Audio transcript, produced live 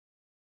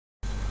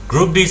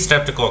Group D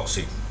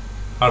Streptococci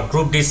or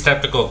Group D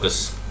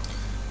Streptococcus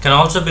can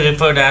also be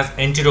referred as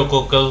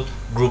enterococcal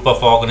group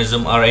of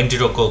organism or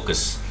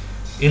Enterococcus.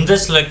 In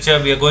this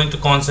lecture, we are going to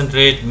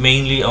concentrate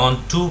mainly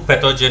on two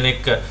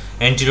pathogenic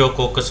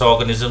Enterococcus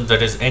organisms,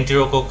 that is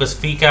Enterococcus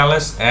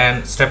faecalis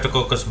and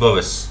Streptococcus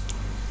bovis.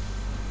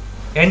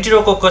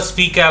 Enterococcus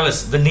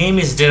faecalis, the name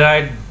is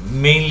derived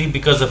mainly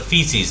because of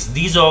feces.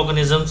 These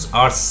organisms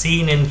are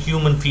seen in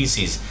human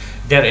feces.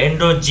 They are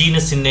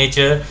endogenous in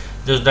nature,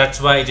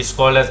 that's why it is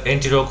called as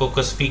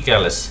Enterococcus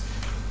faecalis.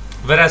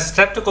 Whereas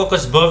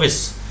Streptococcus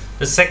bovis,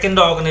 the second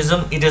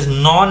organism, it is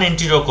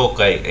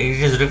non-enterococci. It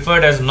is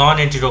referred as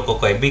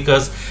non-enterococci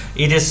because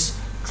it is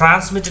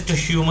transmitted to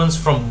humans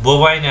from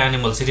bovine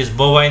animals. It is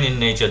bovine in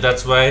nature.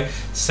 That's why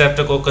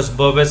Streptococcus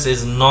bovis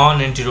is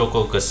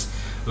non-enterococcus,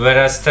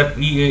 whereas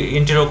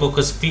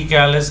Enterococcus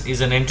faecalis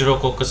is an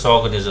enterococcus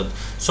organism.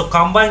 So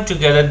combined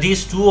together,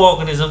 these two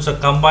organisms are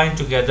combined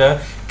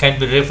together can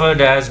be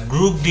referred as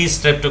Group D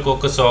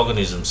Streptococcus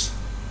organisms.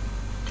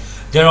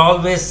 They are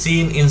always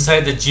seen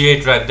inside the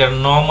GI tract. They are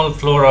normal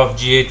flora of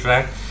GI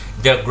tract.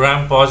 They are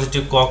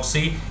gram-positive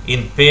cocci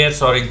in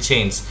pairs or in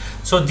chains.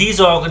 So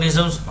these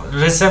organisms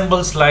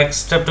resembles like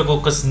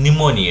Streptococcus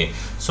pneumoniae.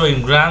 So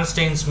in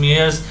gram-stain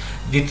smears,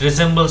 it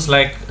resembles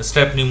like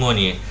Strep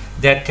pneumoniae.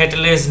 They are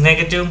catalase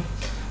negative.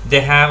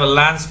 They have a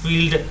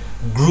Lancefield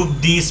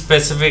Group D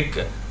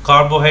specific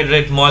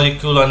carbohydrate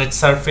molecule on its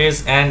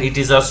surface, and it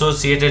is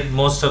associated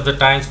most of the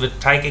times with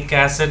teichic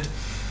acid.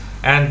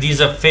 And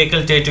these are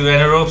facultative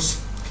anaerobes.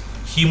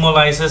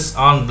 Hemolysis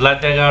on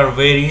blood agar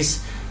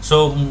varies.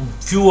 So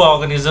few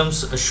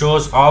organisms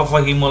shows alpha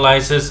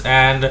hemolysis,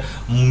 and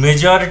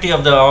majority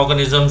of the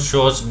organisms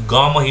shows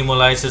gamma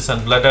hemolysis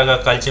and blood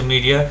agar culture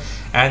media,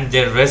 and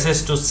they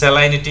resist to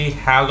salinity,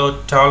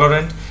 halo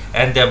tolerant,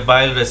 and they are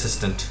bile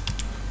resistant.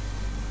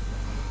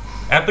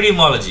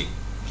 Epidemiology.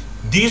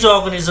 These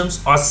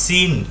organisms are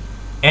seen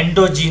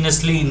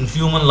endogenously in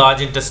human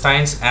large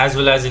intestines as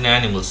well as in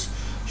animals.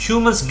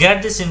 Humans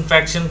get this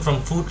infection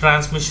from food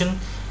transmission,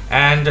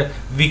 and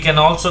we can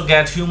also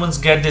humans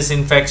get this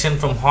infection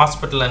from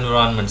hospital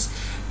environments.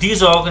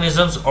 These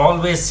organisms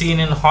always seen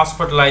in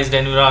hospitalized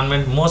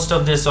environment. Most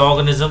of these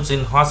organisms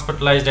in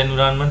hospitalized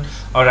environment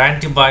are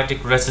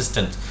antibiotic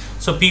resistant.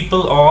 So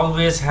people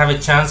always have a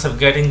chance of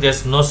getting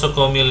this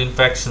nosocomial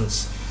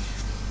infections.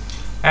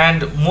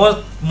 And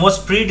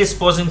most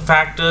predisposing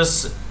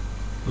factors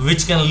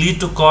which can lead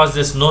to cause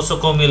this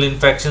nosocomial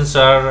infections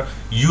are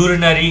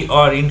urinary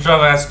or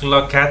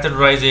intravascular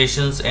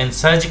catheterizations and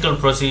surgical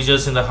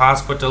procedures in the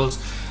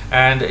hospitals,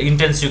 and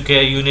intensive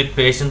care unit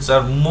patients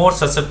are more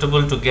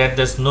susceptible to get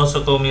this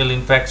nosocomial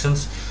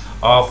infections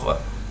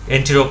of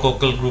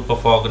enterococcal group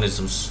of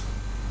organisms.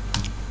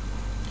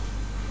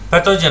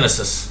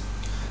 Pathogenesis.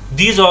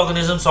 These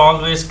organisms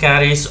always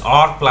carries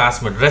R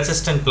plasmid,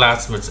 resistant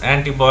plasmids,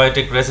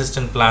 antibiotic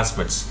resistant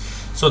plasmids.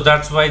 So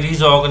that's why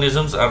these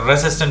organisms are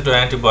resistant to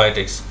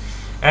antibiotics,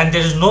 and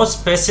there is no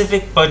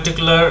specific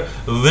particular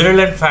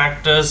virulent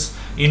factors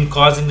in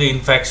causing the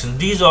infection.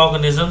 These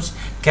organisms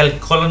can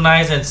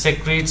colonize and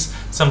secrete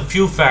some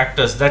few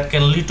factors that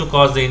can lead to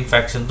cause the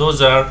infection.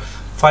 Those are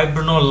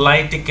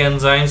fibrinolytic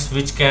enzymes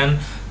which can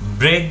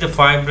break the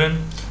fibrin,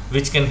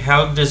 which can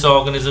help this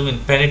organism in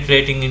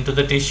penetrating into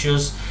the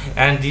tissues,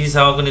 and these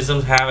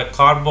organisms have a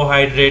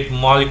carbohydrate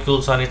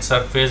molecules on its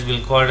surface.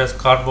 We'll call it as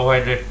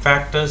carbohydrate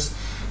factors.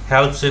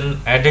 Helps in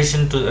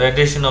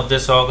addition of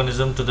this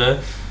organism to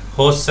the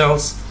host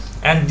cells,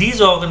 and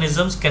these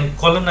organisms can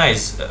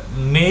colonize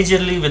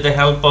majorly with the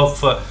help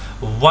of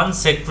one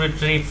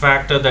secretory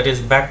factor, that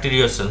is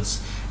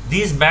bacteriocins.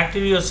 These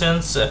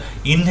bacteriocins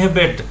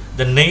inhibit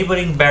the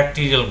neighboring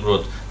bacterial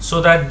growth,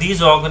 so that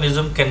these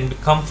organisms can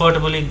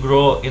comfortably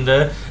grow in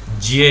the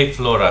GI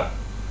flora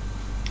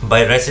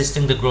by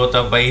resisting the growth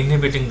of, by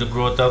inhibiting the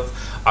growth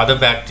of other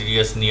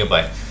bacteria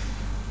nearby.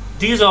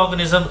 These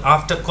organisms,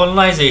 after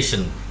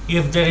colonization,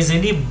 if there is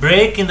any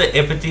break in the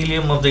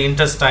epithelium of the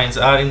intestines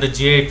or in the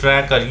GI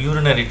tract or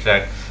urinary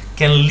tract,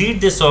 can lead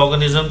this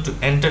organism to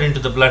enter into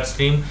the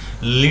bloodstream,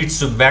 leads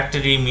to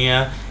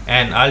bacteremia,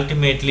 and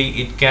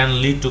ultimately it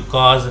can lead to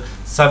cause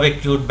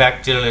subacute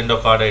bacterial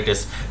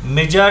endocarditis.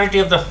 Majority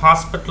of the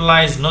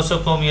hospitalized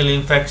nosocomial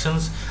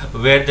infections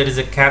where there is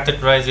a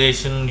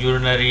catheterization,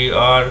 urinary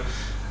or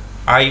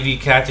IV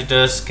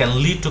catheters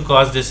can lead to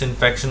cause this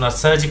infection, or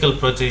surgical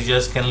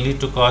procedures can lead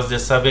to cause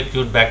this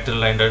subacute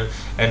bacterial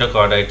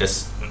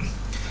endocarditis.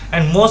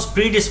 And most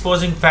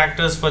predisposing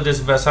factors for this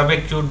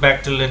subacute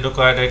bacterial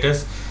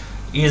endocarditis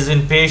is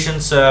in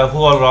patients who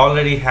are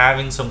already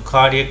having some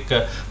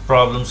cardiac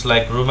problems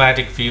like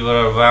rheumatic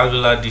fever or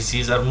valvular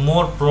disease, are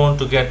more prone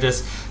to get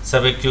this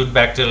subacute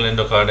bacterial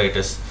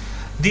endocarditis.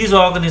 These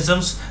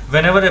organisms,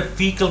 whenever a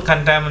fecal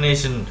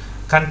contamination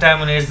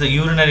contaminates the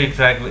urinary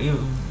tract,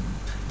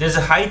 there's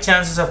a high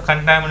chances of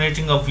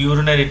contaminating of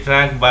urinary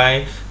tract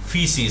by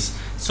feces.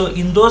 So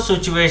in those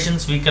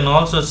situations, we can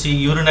also see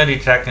urinary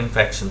tract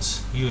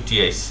infections,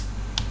 UTIs.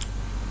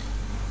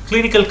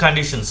 Clinical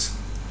conditions.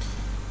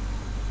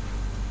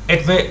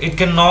 It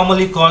can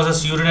normally cause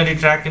us urinary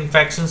tract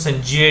infections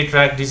and GI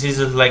tract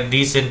diseases like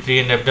dysentery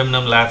and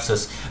abdominal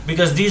abscess,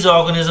 because these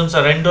organisms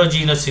are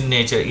endogenous in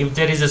nature. If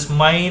there is a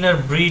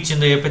minor breach in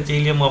the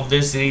epithelium of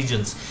these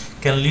regions,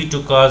 can lead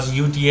to cause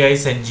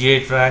UTIs and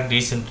GI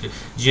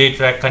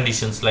tract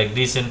conditions like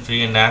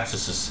dysentery and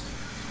abscesses.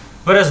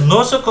 Whereas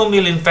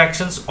nosocomial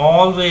infections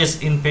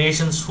always in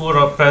patients who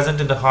are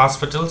present in the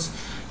hospitals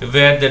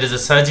where there is a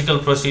surgical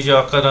procedure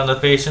occurred on the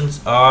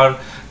patients, or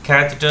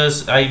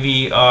catheters,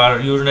 IV or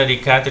urinary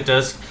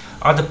catheters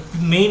are the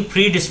main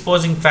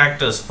predisposing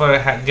factors for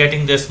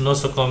getting this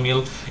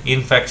nosocomial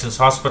infections,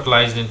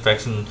 hospitalized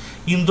infection.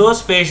 In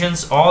those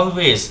patients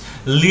always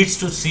leads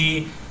to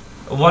see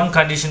one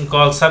condition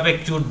called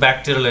subacute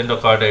bacterial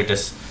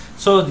endocarditis.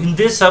 So in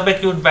this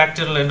subacute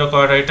bacterial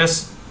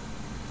endocarditis,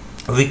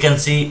 we can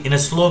see in a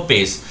slow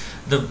pace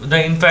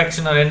the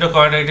infection or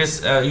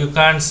endocarditis. You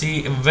can't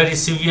see very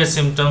severe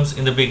symptoms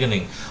in the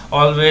beginning.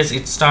 Always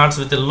it starts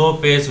with a low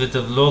pace, with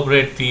a low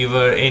grade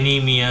fever,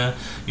 anemia.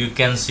 You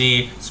can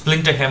see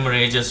splinter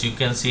hemorrhages, you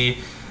can see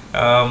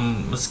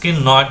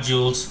skin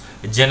nodules,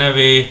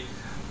 Genevieve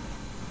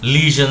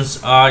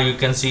lesions, or you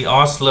can see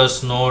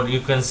Osler's node.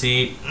 You can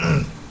see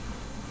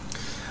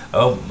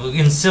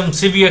in some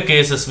severe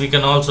cases we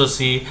can also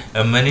see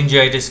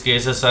meningitis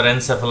cases or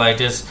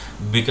encephalitis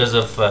because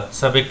of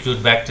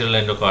subacute bacterial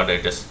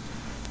endocarditis.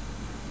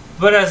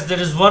 Whereas there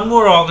is one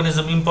more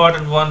organism,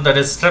 important one, that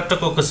is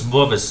Streptococcus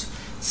bovis.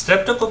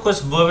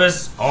 Streptococcus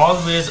bovis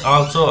always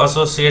also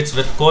associates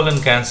with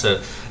colon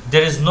cancer.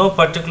 There is no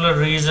particular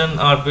reason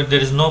or there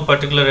is no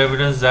particular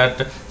evidence that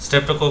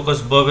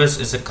Streptococcus bovis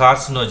is a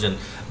carcinogen,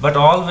 but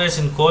always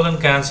in colon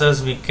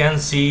cancers we can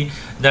see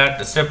that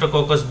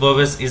Streptococcus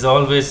bovis is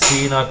always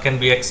seen or can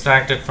be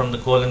extracted from the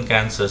colon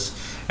cancers.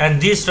 And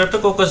these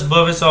Streptococcus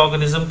bovis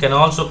organism can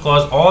also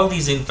cause all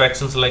these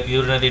infections like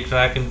urinary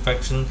tract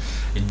infection,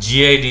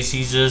 GI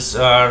diseases,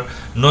 or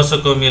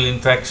nosocomial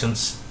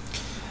infections.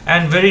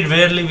 And very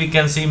rarely we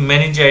can see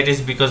meningitis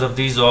because of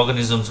these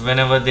organisms.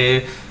 Whenever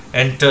they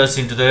enters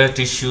into the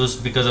tissues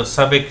because of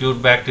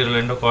subacute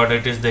bacterial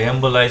endocarditis, they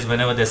embolize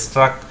whenever they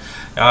struck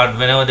or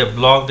whenever they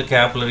block the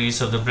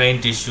capillaries of the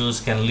brain tissues,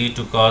 can lead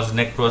to cause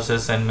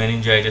necrosis and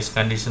meningitis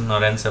condition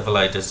or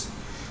encephalitis.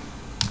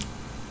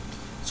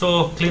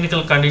 So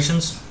clinical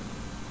conditions.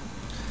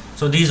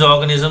 So these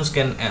organisms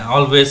can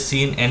always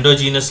seen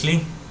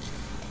endogenously,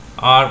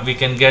 or we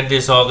can get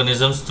these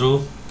organisms through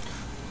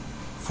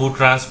food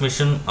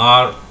transmission,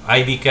 or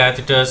IV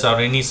catheters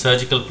or any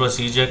surgical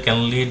procedure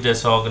can lead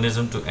this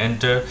organism to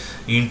enter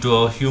into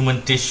our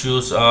human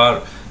tissues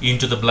or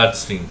into the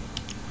bloodstream.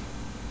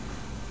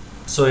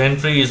 So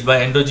entry is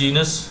by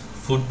endogenous,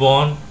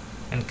 foodborne,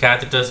 and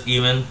catheters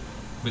even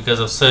because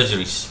of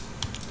surgeries.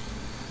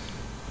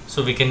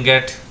 So we can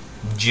get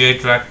GI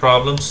tract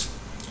problems.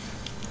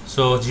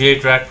 So GI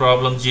tract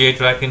problems, GI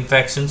tract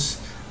infections,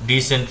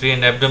 dysentery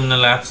and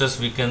abdominal abscess.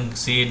 We can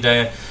see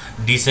the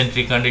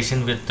dysentery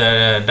condition with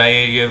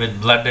diarrhea with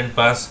blood and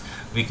pus.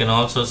 We can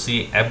also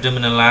see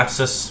abdominal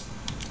abscess.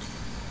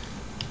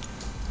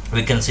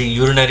 We can see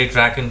urinary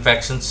tract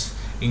infections.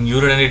 In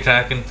urinary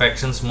tract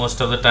infections, most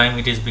of the time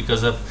it is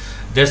because of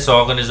this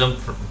organism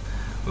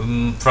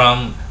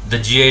from the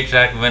GI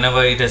tract.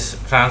 Whenever it is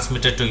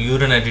transmitted to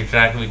urinary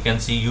tract, we can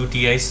see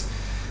UTIs.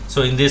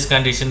 So in this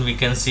condition we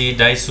can see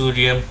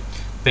dysuria,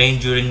 pain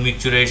during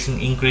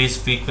micturition,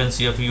 increased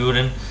frequency of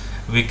urine.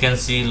 We can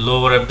see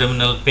lower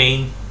abdominal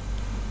pain.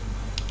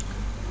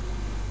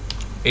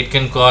 It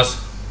can cause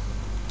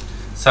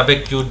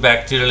subacute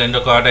bacterial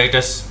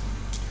endocarditis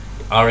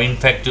or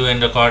infective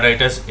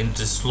endocarditis in a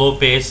slow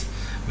pace.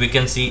 We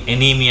can see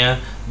anemia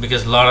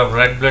because a lot of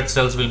red blood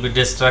cells will be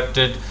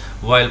destructed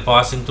while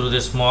passing through the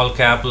small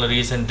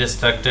capillaries and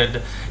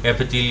destructed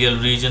epithelial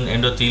region,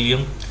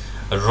 endothelium.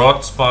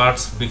 Rot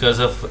spots because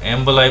of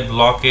emboli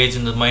blockage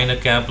in the minor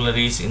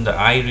capillaries in the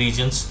eye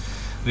regions.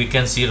 We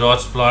can see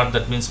rot spot,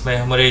 that means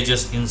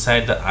hemorrhages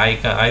inside the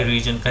eye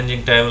region,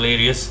 conjunctival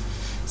areas.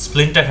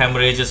 Splinter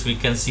hemorrhages we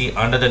can see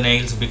under the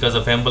nails because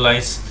of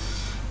emboli,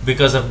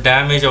 because of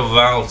damage of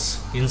valves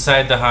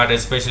inside the heart,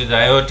 especially the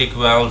aortic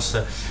valves,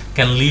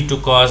 can lead to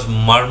cause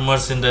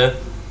murmurs in the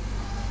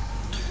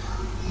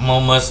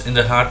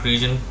heart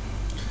region.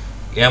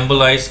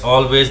 Emboli,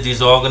 always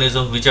these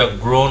organisms which are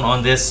grown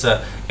on this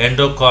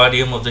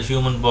endocardium of the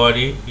human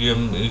body,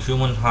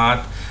 human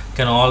heart,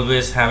 can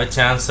always have a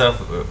chance of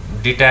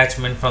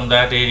detachment from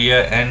that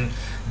area, and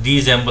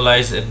these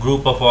emboli, a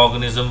group of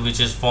organisms which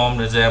is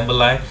formed as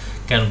emboli,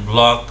 can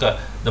block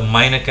the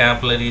minor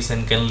capillaries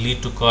and can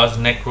lead to cause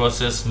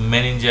necrosis,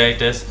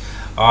 meningitis,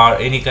 or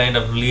any kind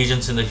of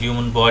lesions in the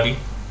human body.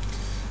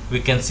 We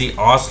can see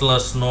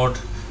Osler's node.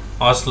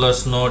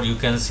 You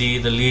can see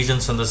the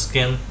lesions on the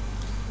skin.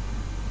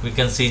 We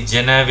can see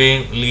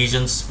Genevieve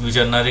lesions, which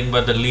are nothing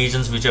but the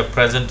lesions which are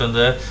present on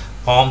the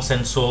palms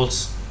and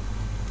soles.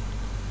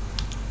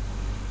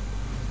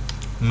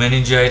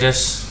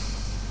 Meningitis,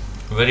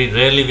 very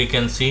rarely we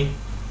can see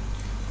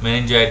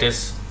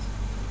meningitis.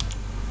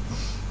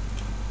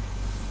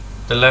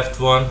 The left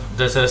one,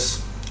 this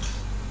is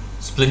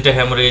splinter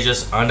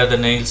hemorrhages under the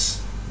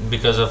nails.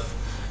 because of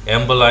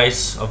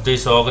emboli of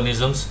these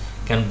organisms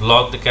can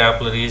block the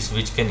capillaries,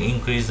 which can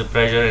increase the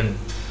pressure and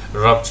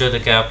rupture the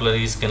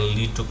capillaries, can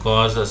lead to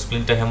cause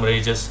splinter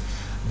hemorrhages.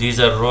 These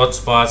are road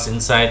spots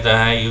inside the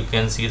eye. You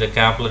can see the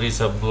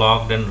capillaries are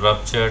blocked and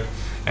ruptured,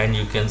 and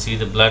you can see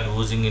the blood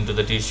oozing into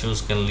the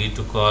tissues, can lead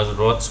to cause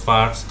road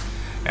spots.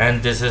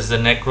 And this is the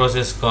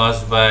necrosis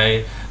caused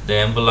by the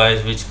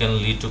emboli, which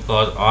can lead to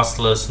cause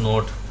Osler's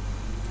node.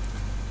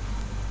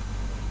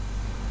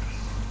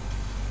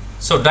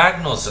 So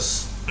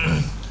diagnosis.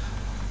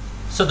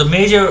 So the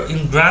major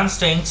in gram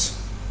stains,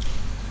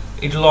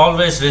 it will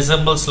always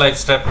resembles like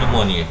strep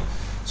pneumonia.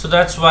 So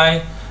that's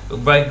why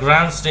by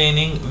gram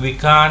staining we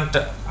can't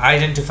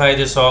identify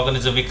this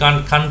organism, we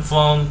can't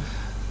confirm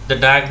the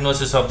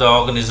diagnosis of the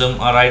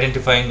organism or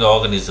identifying the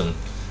organism.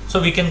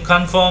 So we can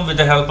confirm with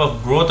the help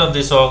of growth of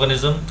this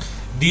organism.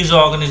 These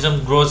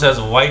organisms grows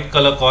as white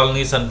color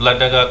colonies on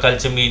blood agar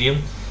culture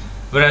medium,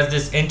 whereas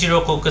this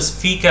Enterococcus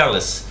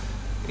faecalis,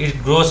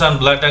 it grows on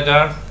blood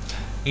agar.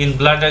 In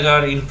blood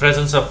agar in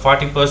presence of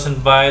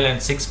 40% bile and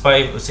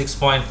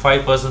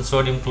 6.5%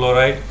 sodium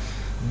chloride.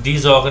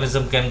 These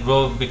organisms can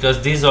grow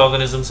because these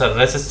organisms are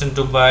resistant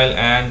to bile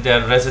and they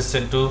are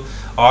resistant to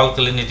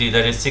alkalinity,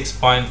 that is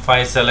 6.5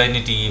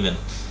 salinity even.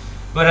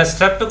 Whereas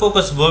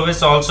Streptococcus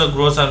bovis also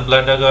grows on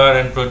blood agar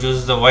and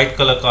produces the white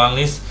color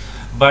colonies,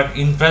 but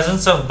in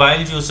presence of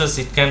bile juices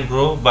it can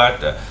grow,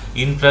 but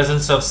in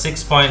presence of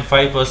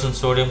 6.5%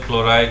 sodium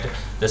chloride,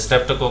 the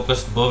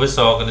Streptococcus bovis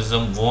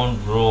organism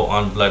won't grow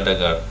on blood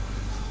agar.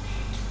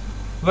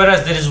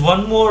 Whereas there is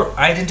one more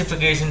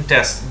identification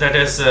test, that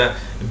is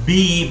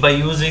BE, by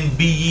using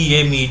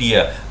BEA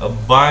media, a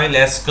bile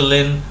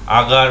escalin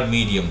agar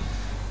medium.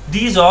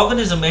 These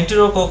organisms,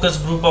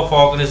 Enterococcus group of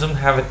organisms,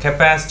 have a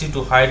capacity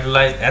to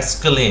hydrolyze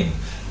escalin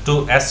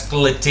to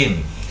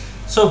escalatin.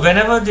 So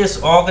whenever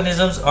these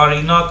organisms are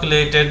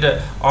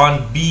inoculated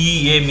on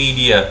BEA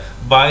media,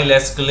 bile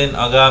escalin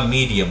agar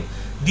medium,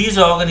 these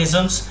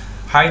organisms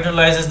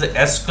hydrolyzes the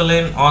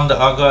escalin on the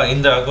agar,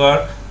 in the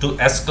agar, to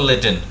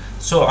escalatin.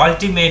 So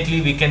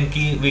ultimately we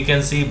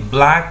can see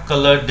black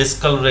color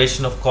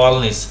discoloration of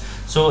colonies.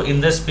 So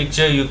in this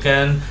picture you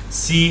can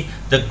see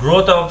the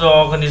growth of the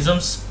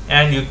organisms,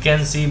 and you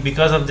can see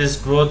because of this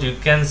growth you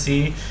can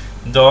see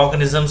the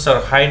organisms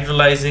are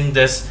hydrolyzing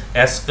this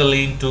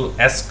escalin to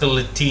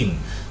escalatin.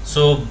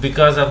 So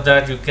because of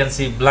that you can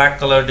see black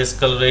color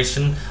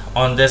discoloration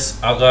on this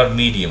agar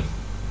medium.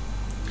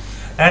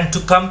 And to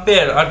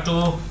compare or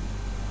to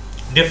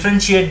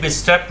differentiate with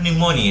strep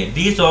pneumoniae,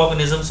 these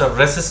organisms are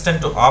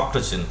resistant to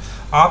optocin.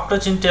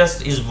 Optocin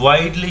test is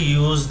widely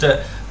used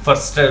for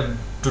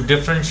to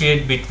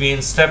differentiate between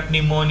strep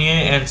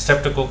pneumoniae and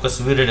Streptococcus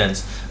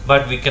viridans,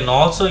 but we can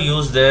also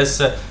use this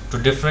to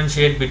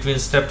differentiate between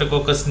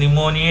Streptococcus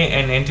pneumoniae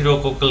and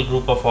enterococcal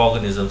group of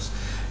organisms.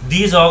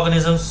 These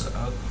organisms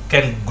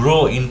can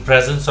grow in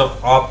presence of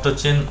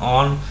optocin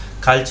on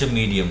culture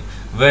medium,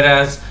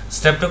 whereas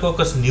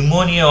Streptococcus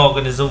pneumoniae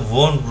organism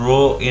won't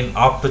grow in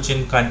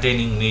optocin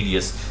containing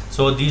medias.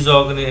 So these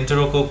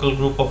enterococcal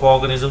group of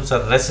organisms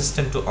are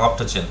resistant to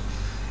optocin.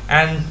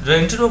 And the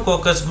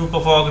Enterococcus group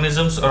of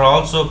organisms are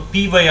also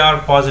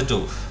PYR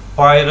positive,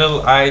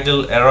 pyrrole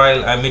idle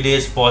aryl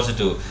amidase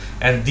positive,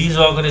 and these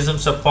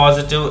organisms are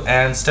positive,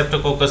 and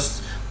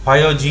Streptococcus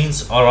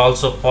pyogenes are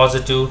also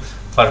positive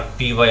for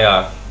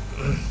PYR.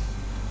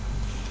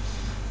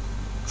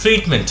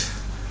 Treatment.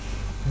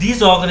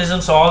 These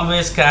organisms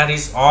always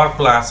carries R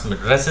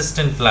plasmid,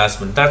 resistant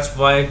plasmid. That's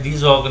why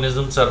these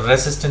organisms are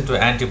resistant to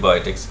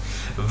antibiotics.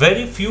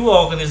 Very few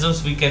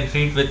organisms we can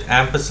treat with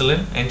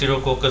ampicillin.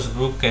 Enterococcus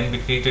group can be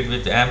treated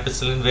with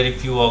ampicillin, very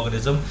few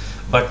organisms,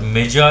 but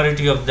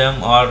majority of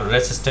them are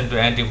resistant to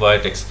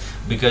antibiotics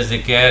because they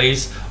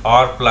carries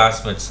R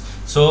plasmids.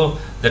 So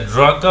the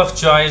drug of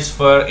choice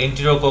for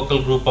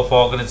enterococcal group of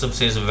organisms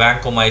is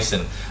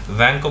vancomycin.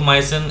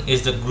 Vancomycin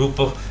is the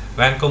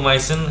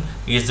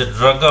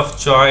drug of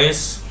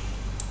choice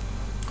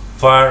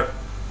for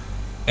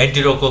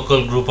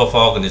enterococcal group of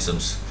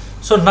organisms.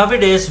 So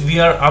nowadays we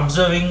are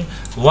observing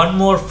one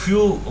more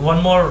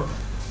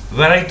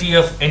variety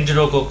of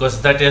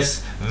Enterococcus, that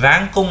is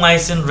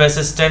vancomycin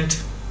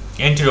resistant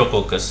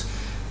Enterococcus.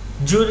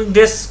 During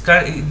this,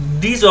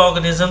 these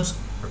organisms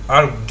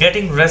are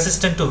getting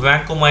resistant to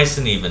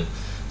vancomycin even.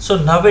 So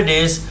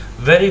nowadays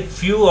very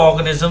few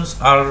organisms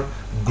are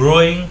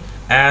growing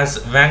as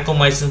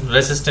vancomycin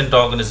resistant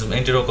organism,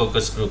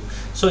 Enterococcus group.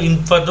 So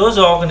for those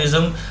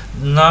organisms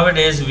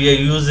nowadays we are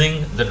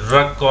using the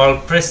drug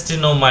called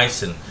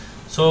pristinomycin.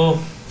 So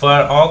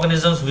for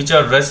organisms which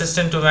are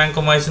resistant to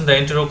vancomycin, the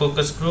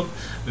Enterococcus group,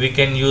 we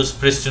can use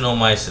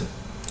pristinomycin.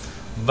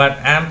 But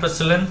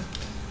ampicillin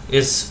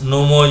is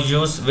no more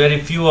use. Very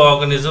few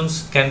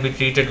organisms can be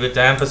treated with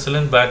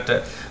ampicillin, but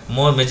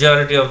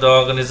majority of the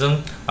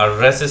organisms are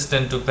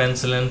resistant to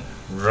penicillin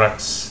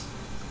drugs.